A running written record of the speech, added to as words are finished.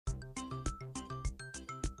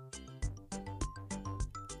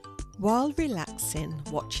While relaxing,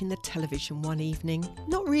 watching the television one evening,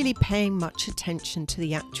 not really paying much attention to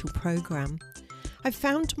the actual programme, I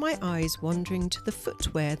found my eyes wandering to the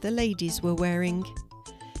footwear the ladies were wearing.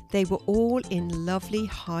 They were all in lovely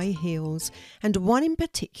high heels, and one in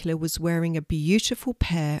particular was wearing a beautiful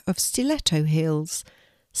pair of stiletto heels,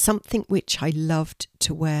 something which I loved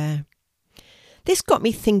to wear. This got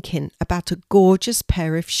me thinking about a gorgeous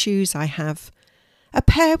pair of shoes I have, a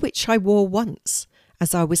pair which I wore once,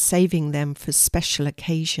 as I was saving them for special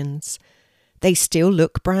occasions. They still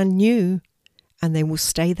look brand new, and they will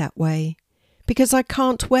stay that way, because I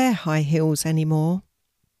can't wear high heels anymore.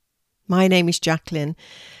 My name is Jacqueline,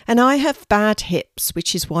 and I have bad hips,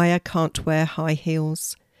 which is why I can't wear high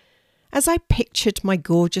heels. As I pictured my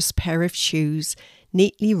gorgeous pair of shoes,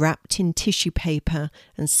 neatly wrapped in tissue paper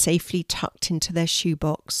and safely tucked into their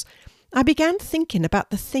shoebox, I began thinking about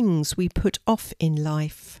the things we put off in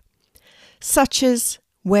life, such as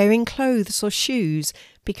wearing clothes or shoes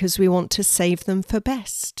because we want to save them for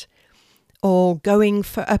best, or going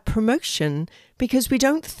for a promotion because we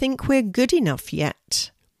don't think we're good enough yet,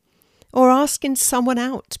 or asking someone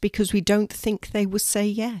out because we don't think they will say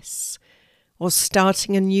yes, or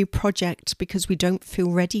starting a new project because we don't feel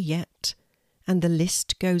ready yet, and the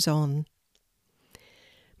list goes on.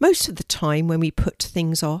 Most of the time when we put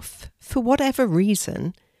things off, for whatever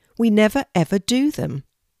reason, we never ever do them.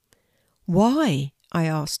 Why? I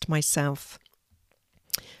asked myself.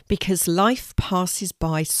 Because life passes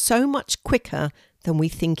by so much quicker than we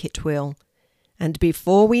think it will, and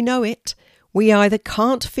before we know it, we either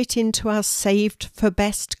can't fit into our saved for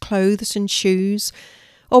best clothes and shoes,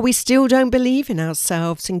 or we still don't believe in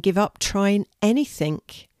ourselves and give up trying anything,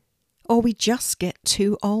 or we just get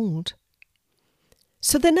too old.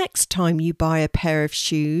 So the next time you buy a pair of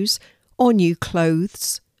shoes or new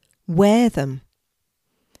clothes, wear them.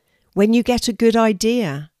 When you get a good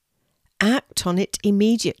idea, act on it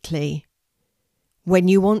immediately. When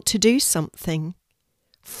you want to do something,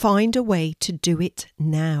 find a way to do it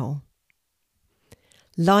now.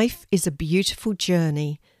 Life is a beautiful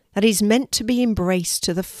journey that is meant to be embraced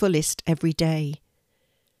to the fullest every day.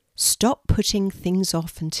 Stop putting things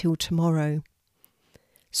off until tomorrow.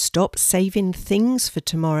 Stop saving things for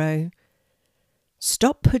tomorrow.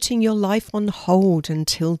 Stop putting your life on hold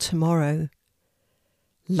until tomorrow.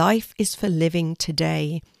 Life is for living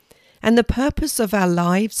today, and the purpose of our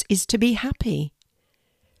lives is to be happy.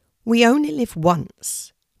 We only live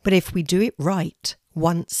once, but if we do it right,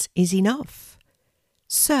 once is enough.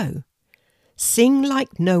 So, sing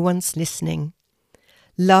like no one's listening.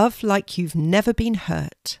 Love like you've never been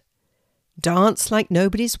hurt. Dance like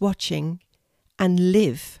nobody's watching, and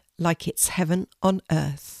live like it's heaven on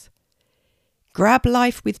earth. Grab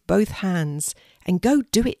life with both hands and go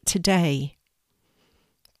do it today.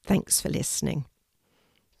 Thanks for listening.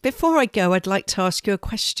 Before I go, I'd like to ask you a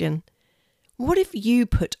question. What have you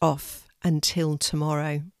put off until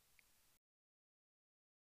tomorrow?